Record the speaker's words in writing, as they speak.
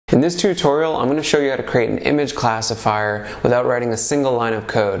In this tutorial, I'm going to show you how to create an image classifier without writing a single line of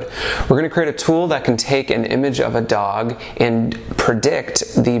code. We're going to create a tool that can take an image of a dog and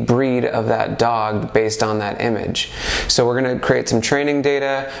predict the breed of that dog based on that image. So we're going to create some training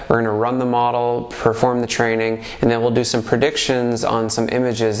data, we're going to run the model, perform the training, and then we'll do some predictions on some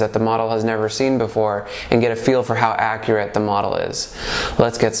images that the model has never seen before and get a feel for how accurate the model is.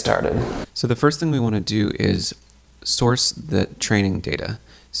 Let's get started. So the first thing we want to do is source the training data.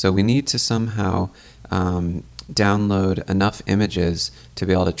 So we need to somehow download enough images to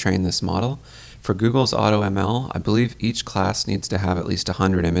be able to train this model. For Google's AutoML, I believe each class needs to have at least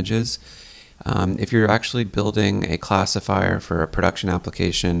 100 images. If you're actually building a classifier for a production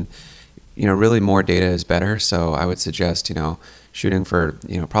application, really more data is better. So I would suggest, shooting for,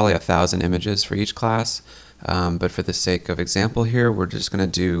 probably 1,000 images for each class. But for the sake of example here, we're just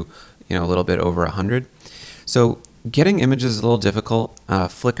going to do, a little bit over 100. So getting images is a little difficult.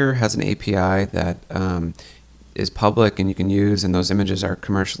 Flickr has an API that is public and you can use, and those images are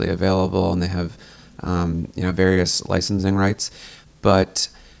commercially available, and they have various licensing rights. But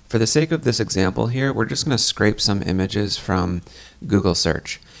for the sake of this example here, we're just going to scrape some images from Google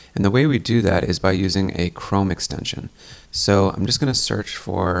search. And the way we do that is by using a Chrome extension. So I'm just going to search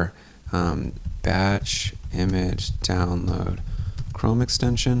for batch image download Chrome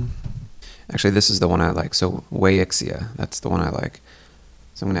extension. Actually, this is the one I like, so Weixia, that's the one I like.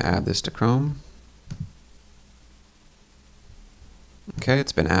 So I'm going to add this to Chrome. Okay,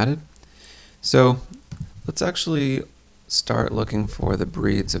 it's been added. So let's actually start looking for the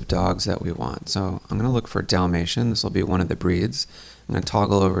breeds of dogs that we want. So I'm going to look for Dalmatian. This will be one of the breeds. I'm going to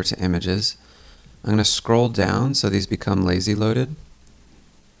toggle over to images. I'm going to scroll down so these become lazy loaded.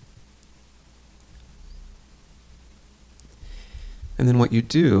 And then what you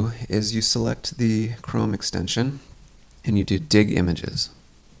do is you select the Chrome extension and you do dig images.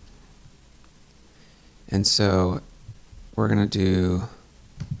 And so we're going to do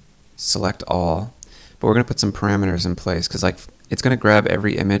select all, but we're going to put some parameters in place because it's going to grab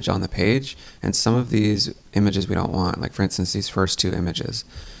every image on the page, and some of these images we don't want, like for instance these first two images.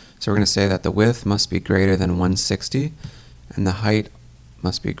 So we're going to say that the width must be greater than 160 and the height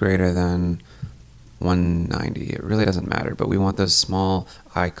must be greater than 190. It really doesn't matter, but we want those small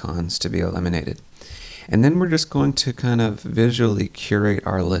icons to be eliminated. And then we're just going to kind of visually curate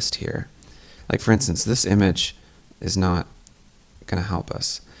our list here. Like for instance, this image is not going to help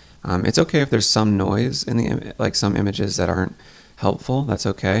us. It's okay if there's some noise in the like some images that aren't helpful, that's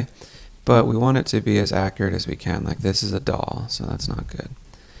okay. But we want it to be as accurate as we can. Like this is a doll, so that's not good.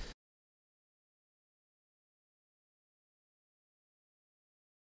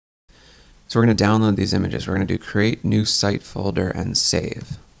 So we're going to download these images. We're going to do create new site folder and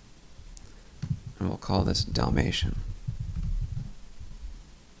save. And we'll call this Dalmatian.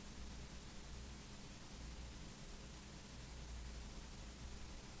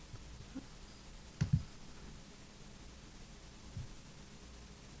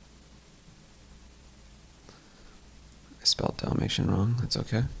 I spelled Dalmatian wrong, that's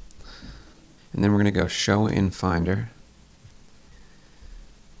okay. And then we're going to go show in Finder.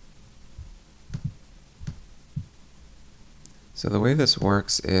 So the way this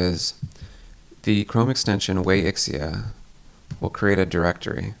works is the Chrome extension Weixia will create a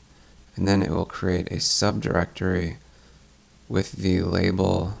directory, and then it will create a subdirectory with the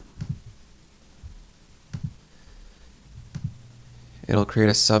label. It'll create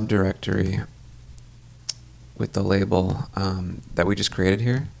a subdirectory with the label that we just created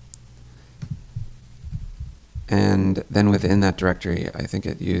here. And then within that directory, I think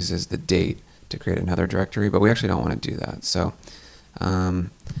it uses the date to create another directory, but we actually don't want to do that. So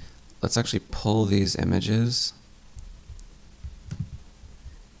let's actually pull these images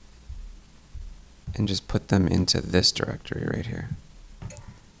and just put them into this directory right here,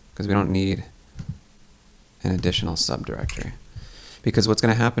 because we don't need an additional subdirectory. Because what's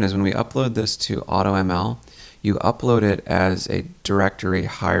going to happen is when we upload this to AutoML, you upload it as a directory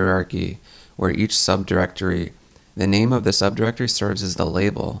hierarchy where each subdirectory, the name of the subdirectory serves as the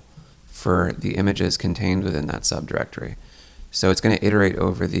label for the images contained within that subdirectory. So it's going to iterate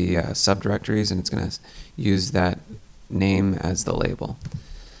over the subdirectories, and it's going to use that name as the label.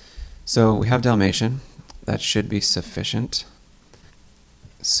 So we have Dalmatian. That should be sufficient.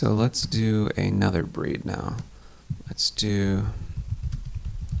 So let's do another breed now. Let's do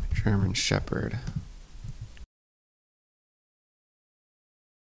German Shepherd.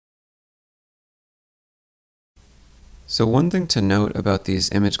 So one thing to note about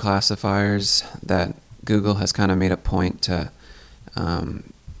these image classifiers that Google has kind of made a point to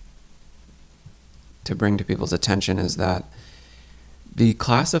bring to people's attention is that The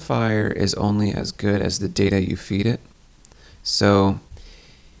classifier is only as good as the data you feed it. So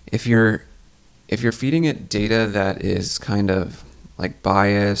if you're feeding it data that is kind of like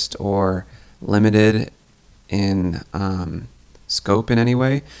biased or limited in scope in any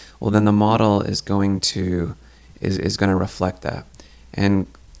way, well, then the model is going to reflect that. And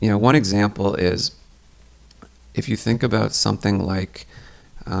one example is if you think about something like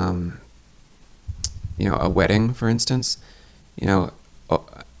a wedding, for instance.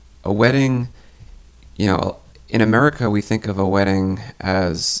 A wedding, in America we think of a wedding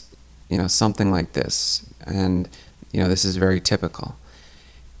as something like this, and this is very typical.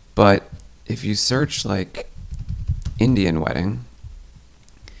 But if you search like Indian wedding,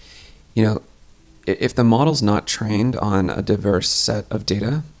 if the model's not trained on a diverse set of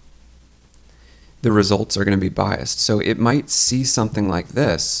data, the results are going to be biased. So it might see something like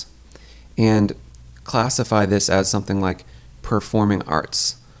this and classify this as something like performing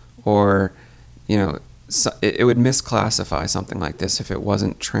arts, or it would misclassify something like this if it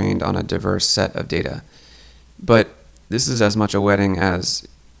wasn't trained on a diverse set of data. But this is as much a wedding as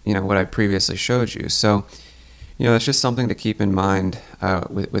what I previously showed you. So it's just something to keep in mind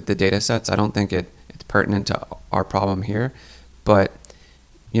with the data sets. I don't think it's pertinent to our problem here, but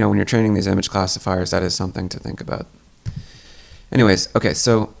when you're training these image classifiers, that is something to think about. Anyways, okay,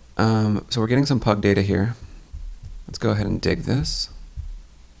 so we're getting some pug data here. Let's go ahead and dig this.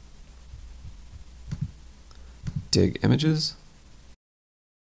 Dig images.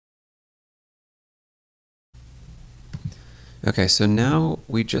 Okay, so now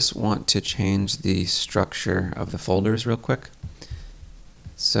we just want to change the structure of the folders real quick.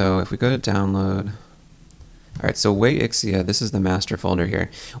 So if we go to download, all right, so Ixia, this is the master folder here.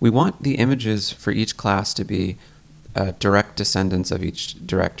 We want the images for each class to be direct descendants of each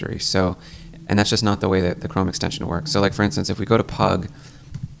directory. So, and that's just not the way that the Chrome extension works. So like for instance, if we go to pug,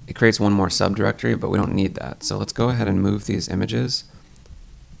 it creates one more subdirectory, but we don't need that. So let's go ahead and move these images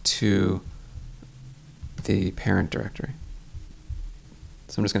to the parent directory.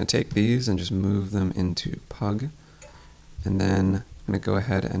 So I'm just going to take these and just move them into pug. And then I'm going to go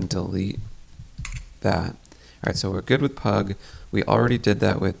ahead and delete that. All right, so we're good with pug. We already did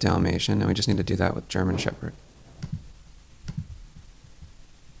that with Dalmatian, and we just need to do that with German Shepherd.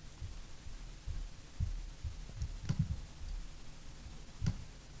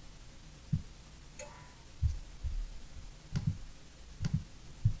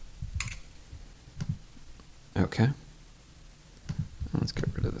 Okay. Let's get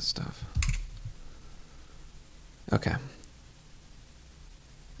rid of this stuff. Okay.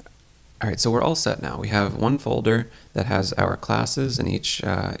 All right, so we're all set now. We have one folder that has our classes, and each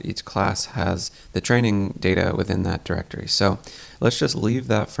class has the training data within that directory. So let's just leave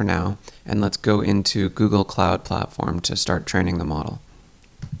that for now, and let's go into Google Cloud Platform to start training the model.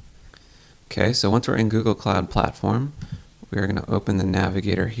 Okay, so once we're in Google Cloud Platform, we're going to open the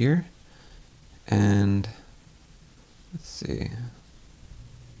navigator here, and let's see.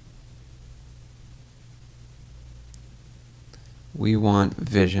 We want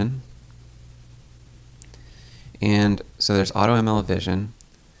vision. And so there's AutoML vision,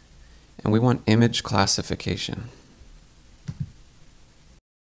 and we want image classification.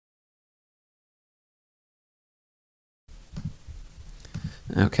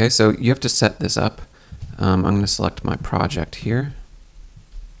 Okay, so you have to set this up. I'm going to select my project here.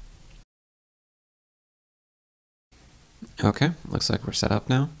 Okay, looks like we're set up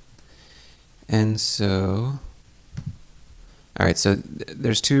now. And so, all right, so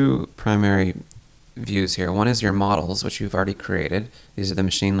there's two primary views here. One is your models, which you've already created. These are the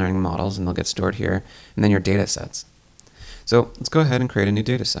machine learning models, and they'll get stored here. And then your data sets. So let's go ahead and create a new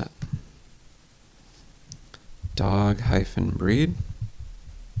data set. Dog-breed.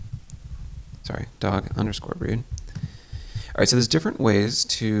 Sorry, dog_breed. All right, so there's different ways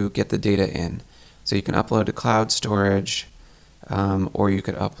to get the data in. So you can upload to cloud storage, or you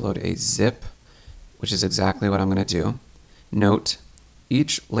could upload a zip, which is exactly what I'm going to do. Note,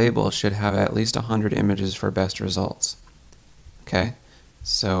 each label should have at least 100 images for best results. Okay,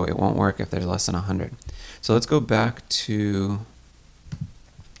 so it won't work if there's less than 100. So let's go back to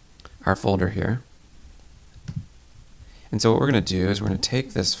our folder here. And so what we're going to do is we're going to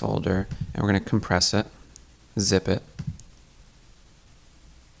take this folder and we're going to compress it, zip it.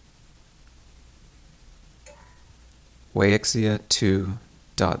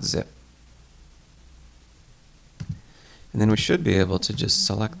 Ixia2.zip. And then we should be able to just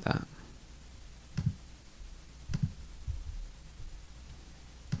select that.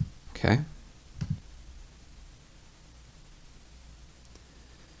 Okay.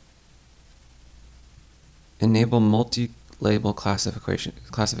 Enable label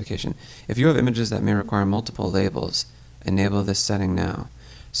classification. If you have images that may require multiple labels, enable this setting now.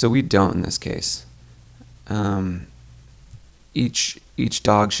 So we don't in this case. Each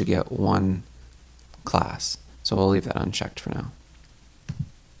dog should get one class. So we'll leave that unchecked for now.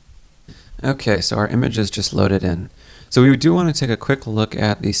 Okay, so our image is just loaded in. So we do want to take a quick look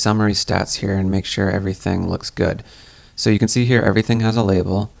at the summary stats here and make sure everything looks good. So you can see here everything has a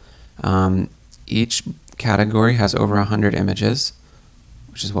label. Each category has over 100 images,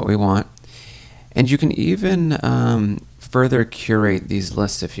 which is what we want. And you can even further curate these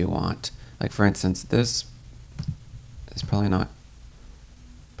lists if you want. Like for instance, this is probably not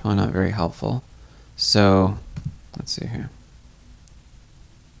very helpful. So let's see here.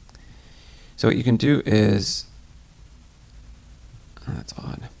 So what you can do is, oh, that's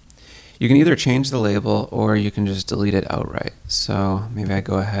odd. You can either change the label or you can just delete it outright. So maybe I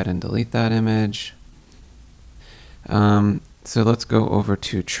go ahead and delete that image. So let's go over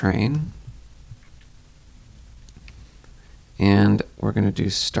to train. And we're going to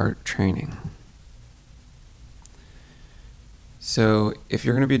do start training. So if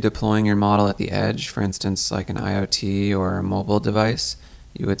you're going to be deploying your model at the edge, for instance, like an IoT or a mobile device,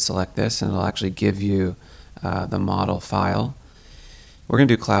 you would select this and it'll actually give you the model file. We're going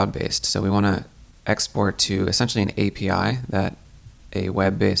to do cloud-based, so we want to export to essentially an API that a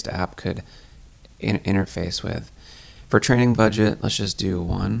web-based app could interface with. For training budget, let's just do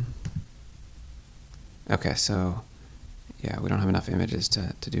 1. Okay, so yeah, we don't have enough images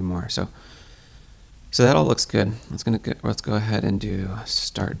to do more. So that all looks good. Let's go ahead and do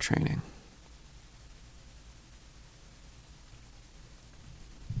start training.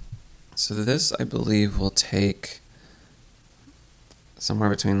 So this, I believe, will take somewhere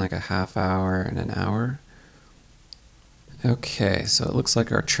between like a half hour and an hour. Okay, so it looks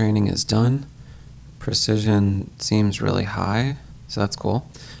like our training is done. Precision seems really high, so that's cool.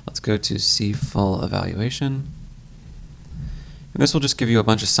 Let's go to see full evaluation. And this will just give you a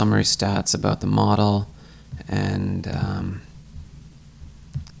bunch of summary stats about the model and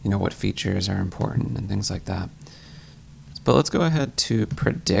what features are important and things like that. But let's go ahead to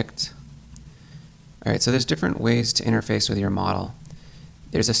predict. All right, so there's different ways to interface with your model.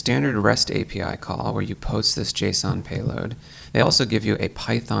 There's a standard REST API call where you post this JSON payload. They also give you a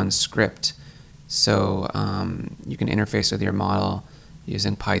Python script, so you can interface with your model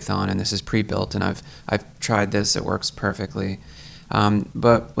using Python, and this is pre-built, and I've tried this. It works perfectly.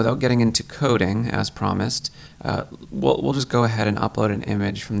 But without getting into coding, as promised, we'll just go ahead and upload an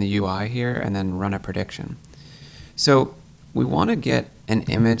image from the UI here and then run a prediction. So we want to get an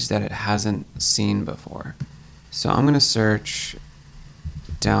image that it hasn't seen before. So I'm going to search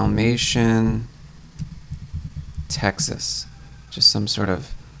Dalmatian, Texas, just some sort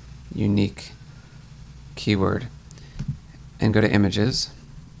of unique keyword, and go to images.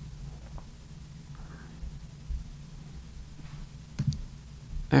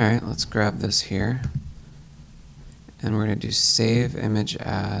 All right, let's grab this here, and we're going to do save image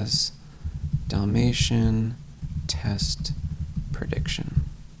as Dalmatian test prediction.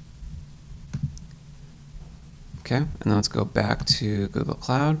 Okay, and then let's go back to Google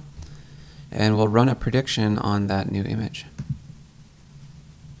Cloud, and we'll run a prediction on that new image.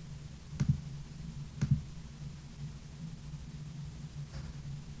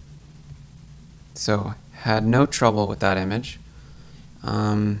 So had no trouble with that image.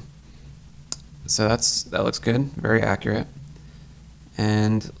 So that looks good, very accurate.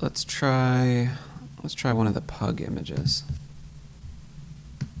 And let's try one of the pug images.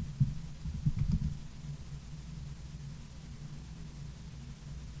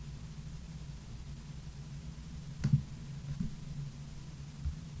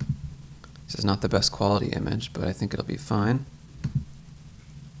 This is not the best quality image, but I think it'll be fine.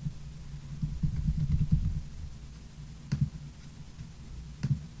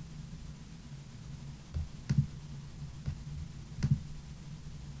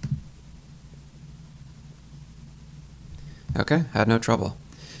 Okay, had no trouble.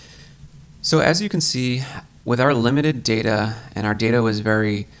 So as you can see, with our limited data, and our data was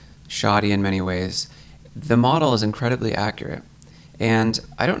very shoddy in many ways, the model is incredibly accurate. And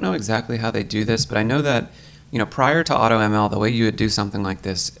I don't know exactly how they do this, but I know that, prior to AutoML, the way you would do something like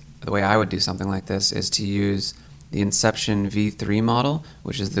this, the way I would do something like this, is to use the Inception v3 model,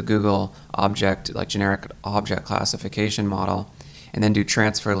 which is the Google generic object classification model, and then do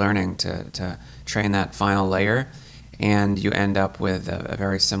transfer learning to train that final layer. And you end up with a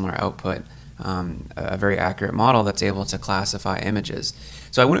very similar output, a very accurate model that's able to classify images.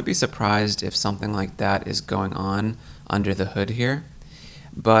 So I wouldn't be surprised if something like that is going on under the hood here.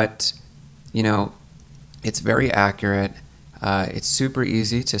 But, it's very accurate, It's super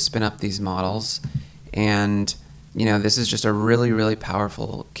easy to spin up these models, and this is just a really, really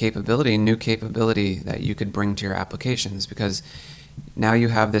powerful capability, new capability that you could bring to your applications, because now you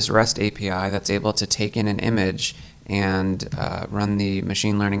have this REST API that's able to take in an image and run the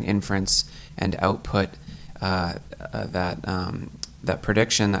machine learning inference and output that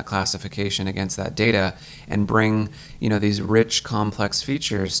prediction, that classification against that data, and bring these rich, complex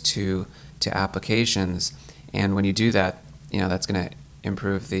features to applications. And when you do that, that's going to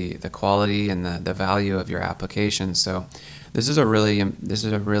improve the quality and the value of your application. So this is a really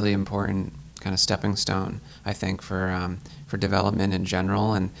important kind of stepping stone, I think, for development in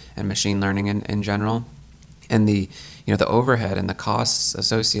general and machine learning in general. And the overhead and the costs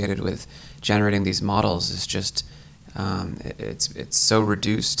associated with generating these models is just it's so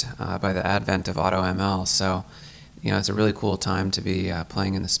reduced by the advent of AutoML. So it's a really cool time to be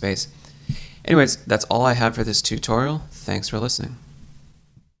playing in the space. Anyways, that's all I have for this tutorial. Thanks for listening.